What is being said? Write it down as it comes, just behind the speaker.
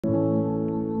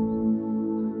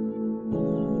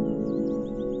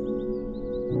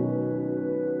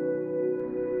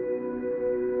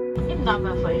Im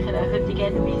Namen von eurer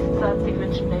heutigen Weissensatz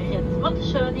wünschen wir euch jetzt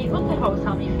wunderschöne und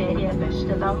erholsame Ferien.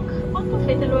 Besten Dank und auf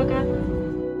Wiedersehen.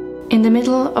 In the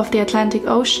middle of the Atlantic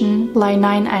Ocean lie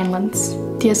 9 islands,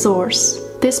 the Azores.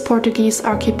 This Portuguese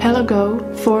archipelago,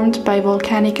 formed by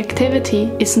volcanic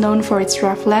activity, is known for its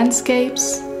rough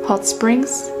landscapes, hot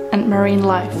springs, and marine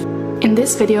life. In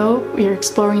this video, we are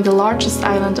exploring the largest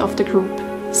island of the group,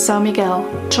 São Miguel.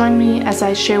 Join me as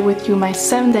I share with you my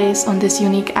 7 days on this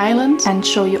unique island and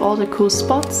show you all the cool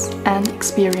spots and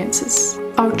experiences.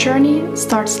 Our journey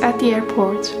starts at the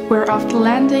airport, where after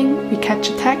landing we catch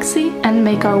a taxi and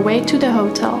make our way to the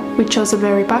hotel. We chose a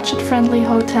very budget-friendly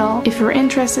hotel. If you're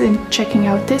interested in checking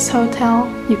out this hotel,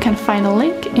 you can find a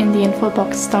link in the info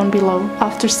box down below.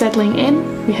 After settling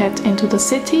in, we head into the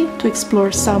city to explore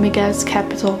São Miguel's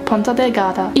capital, Ponta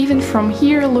Delgada. Even from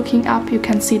here, looking up, you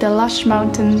can see the lush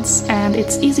mountains, and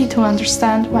it's easy to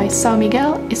understand why São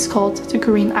Miguel is called the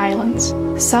Green Island.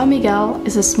 São Miguel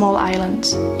is a small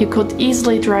island. You could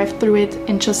easily drive through it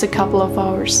in just a couple of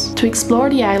hours. To explore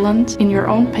the island in your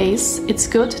own pace, it's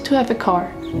good to have a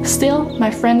car. Still,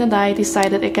 my friend and I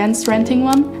decided against renting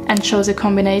one and chose a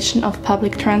combination of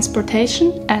public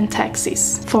transportation and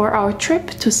taxis. For our trip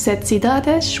to Sete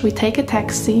Cidades, we take a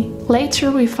taxi.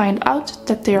 Later we find out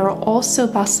that there are also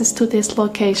buses to this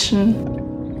location.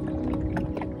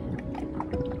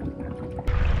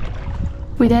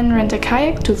 We then rent a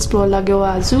kayak to explore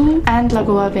Lagoa Azul and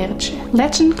Lagoa Verde.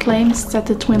 Legend claims that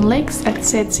the twin lakes at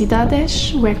Sete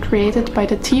Cidades were created by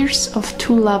the tears of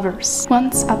 2 lovers.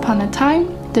 Once upon a time,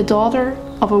 the daughter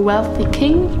of a wealthy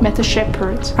king met a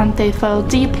shepherd, and they fell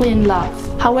deeply in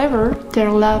love. However, their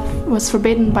love was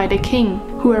forbidden by the king,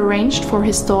 who arranged for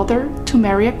his daughter to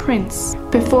marry a prince.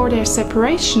 Before their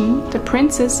separation, the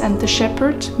princess and the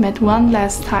shepherd met one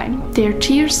last time. Their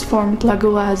tears formed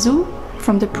Lagoa Azul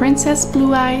from the princess'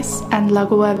 blue eyes and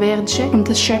Lagoa Verde from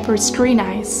the shepherd's green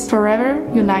eyes, forever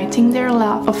uniting their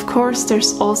love. Of course,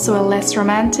 there's also a less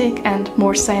romantic and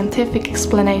more scientific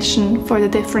explanation for the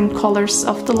different colors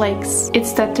of the lakes.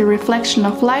 It's that the reflection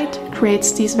of light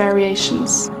creates these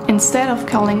variations. Instead of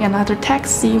calling another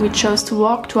taxi, we chose to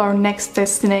walk to our next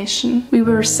destination. We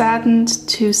were saddened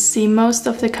to see most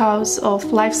of the cows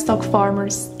of livestock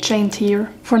farmers chained here.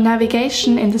 For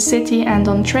navigation in the city and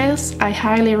on trails, I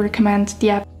highly recommend the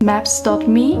app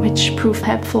Maps.me, which proved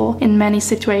helpful in many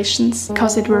situations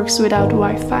because it works without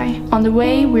Wi-Fi. On the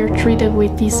way, we're treated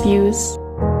with these views.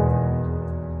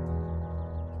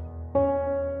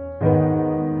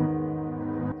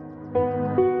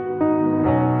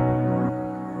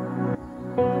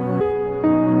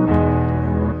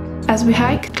 As we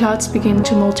hike, clouds begin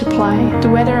to multiply. The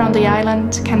weather on the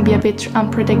island can be a bit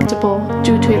unpredictable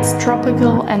due to its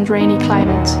tropical and rainy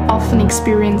climate, often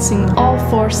experiencing all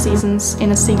 4 seasons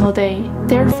in a single day.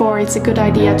 Therefore, it's a good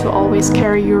idea to always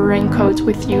carry your raincoat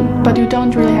with you. But you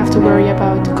don't really have to worry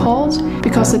about the cold,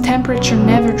 because the temperature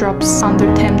never drops under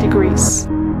 10 degrees.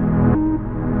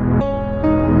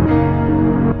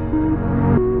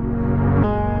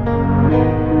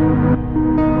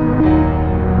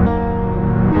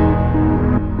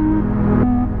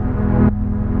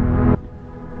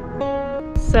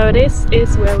 So this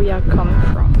is where we are coming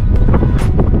from.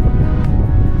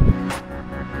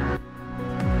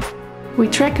 We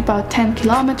trek about 10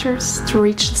 kilometers to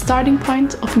reach the starting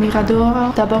point of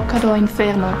Miradouro da Boca do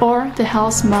Inferno, or the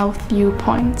Hell's Mouth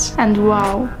viewpoint. And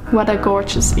wow, what a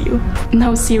gorgeous view.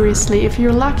 No, seriously, if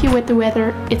you're lucky with the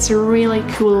weather, it's a really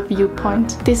cool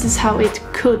viewpoint. This is how it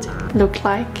could look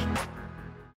like.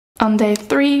 On day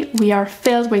 3, we are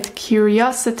filled with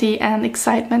curiosity and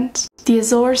excitement. The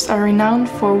Azores are renowned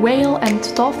for whale and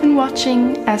dolphin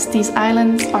watching, as these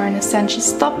islands are an essential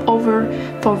stopover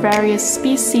for various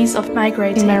species of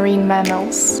migrating marine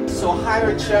mammals. So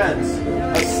higher chance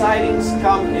of sightings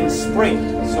come in spring.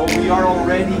 So we are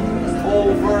already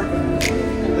over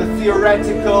the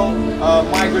theoretical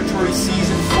migratory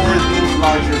season for these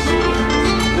larger species.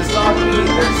 Does not mean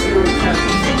there's 0 chance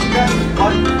of success,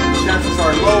 but chances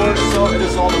are lower, so it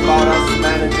is all about us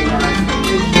managing our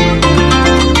expectations.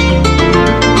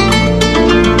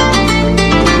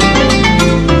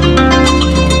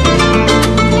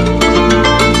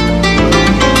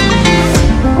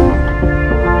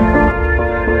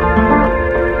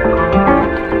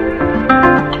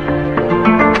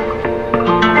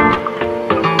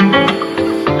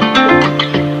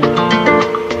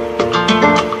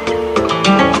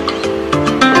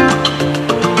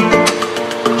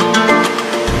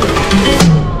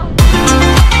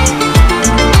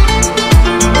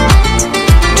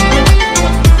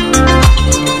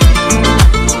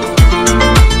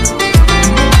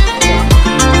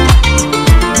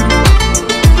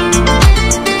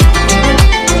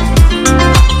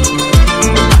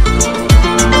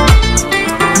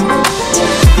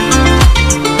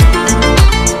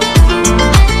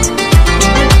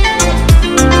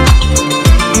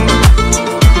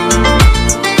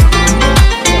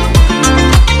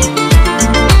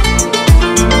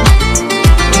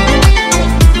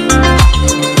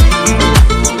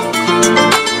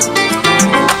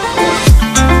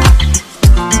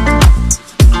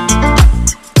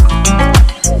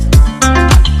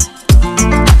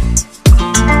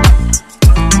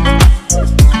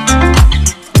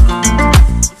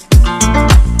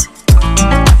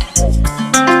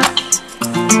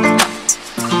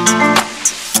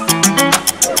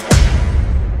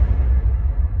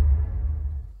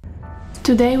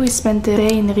 Today we spent the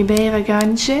day in Ribeira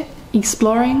Grande,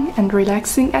 exploring and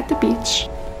relaxing at the beach.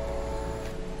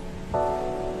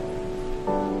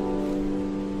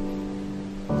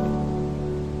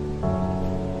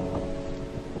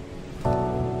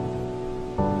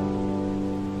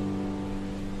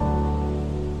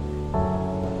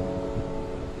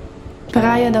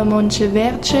 Praia da Monte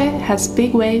Verde has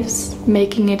big waves,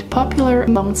 making it popular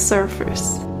among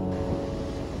surfers.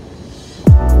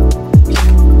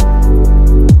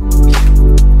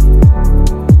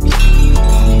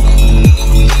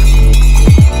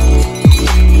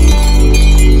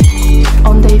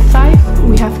 On day 5,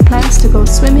 we have plans to go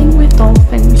swimming with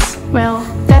dolphins. Well,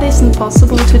 that isn't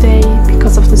possible today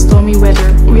because of the stormy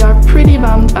weather. We are pretty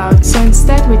bummed out, so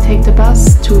instead we take the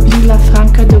bus to Vila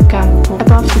Franca do Campo.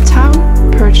 Above the town,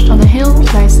 perched on a hill,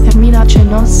 lies Ermida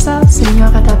Nossa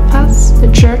Senhora da Paz,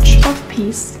 the Church of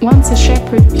Peace. Once a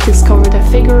shepherd discovered a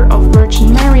figure of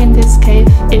Virgin Mary in this cave,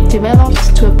 it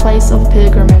developed to a place of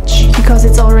pilgrimage. Because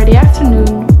it's already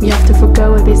afternoon, we have to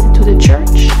forgo a visit to the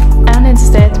church and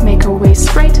instead make our way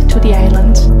straight to the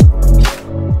island.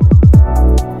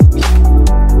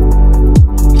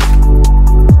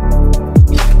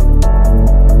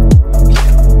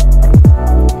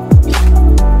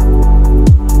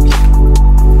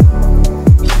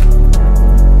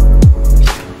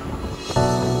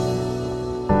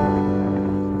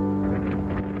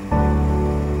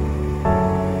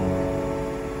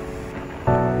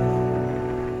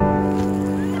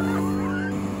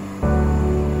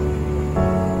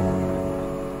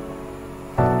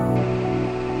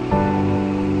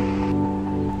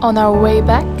 On our way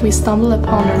back, we stumble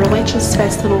upon a religious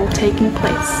festival taking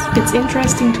place. It's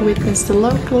interesting to witness the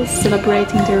locals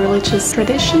celebrating their religious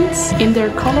traditions in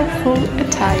their colorful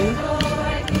attire.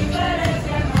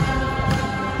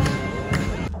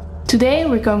 Today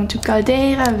we're going to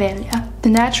Caldeira Velha. The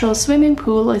natural swimming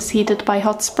pool is heated by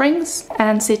hot springs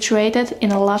and situated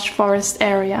in a lush forest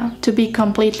area. To be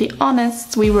completely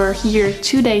honest, we were here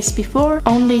 2 days before,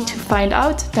 only to find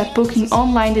out that booking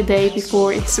online the day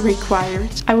before is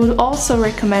required. I would also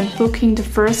recommend booking the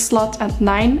first slot at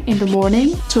 9 in the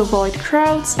morning to avoid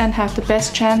crowds and have the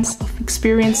best chance of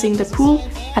experiencing the pool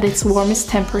at its warmest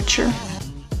temperature.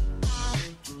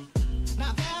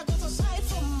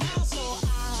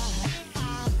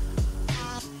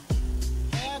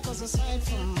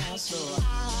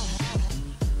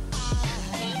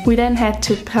 We then head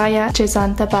to Praia de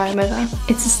Santa Bárbara.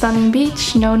 It's a stunning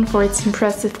beach known for its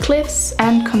impressive cliffs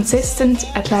and consistent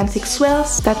Atlantic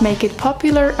swells that make it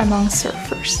popular among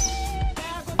surfers.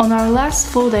 On our last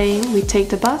full day, we take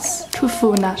the bus to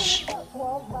Furnas.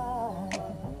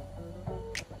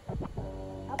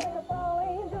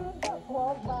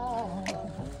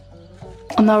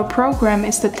 On our program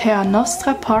is the Terra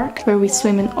Nostra Park, where we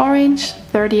swim in orange,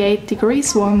 38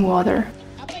 degrees warm water.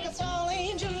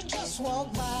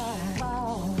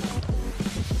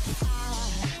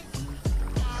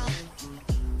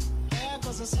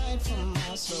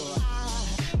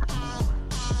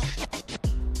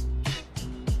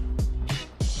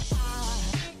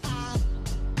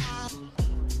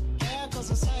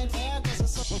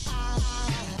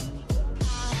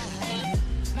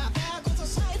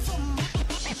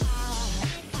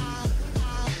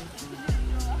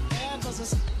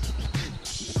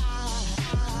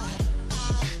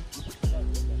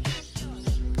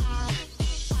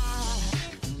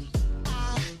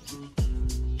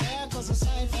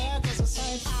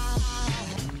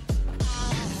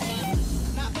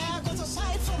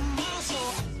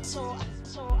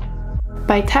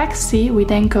 By taxi, we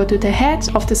then go to the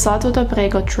head of the Salto do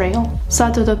Prego trail.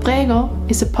 Salto do Prego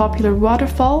is a popular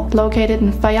waterfall located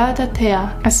in Faial da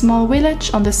Terra, a small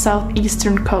village on the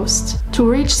southeastern coast. To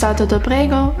reach Salto do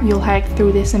Prego, you'll hike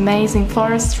through this amazing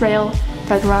forest trail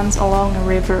that runs along a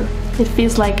river. It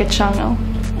feels like a jungle.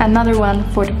 Another one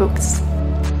for the books.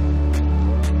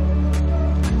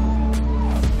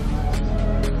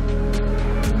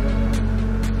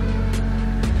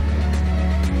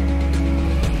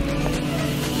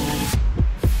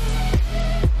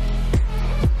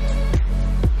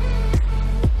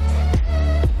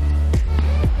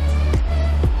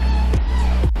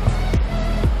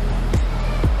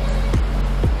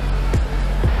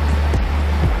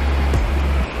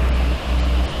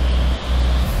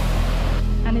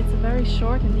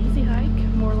 Short and easy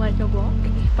hike, more like a walk,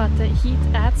 but the heat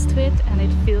adds to it and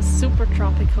it feels super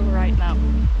tropical right now.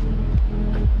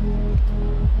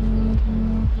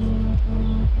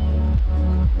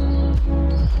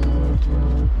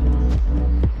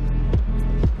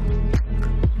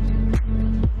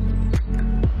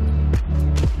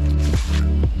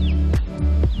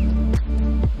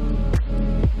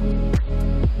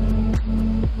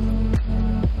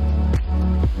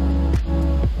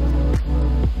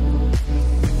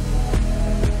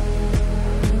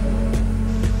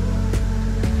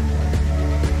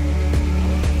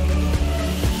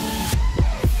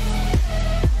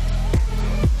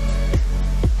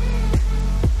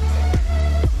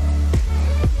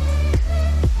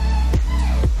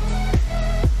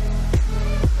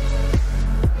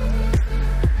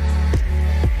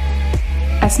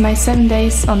 my 7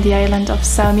 days on the island of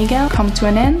São Miguel come to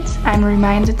an end, I'm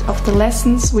reminded of the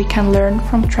lessons we can learn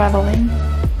from traveling.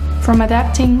 From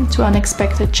adapting to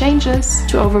unexpected changes,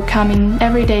 to overcoming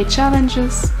everyday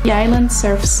challenges, the island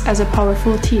serves as a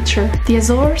powerful teacher. The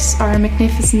Azores are a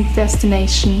magnificent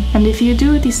destination, and if you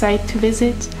do decide to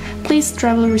visit, please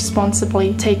travel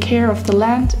responsibly, take care of the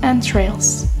land and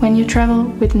trails. When you travel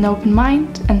with an open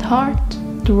mind and heart,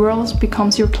 the world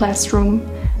becomes your classroom,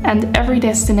 and every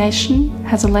destination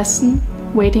has a lesson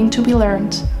waiting to be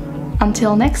learned.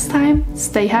 Until next time,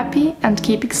 stay happy and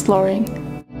keep exploring.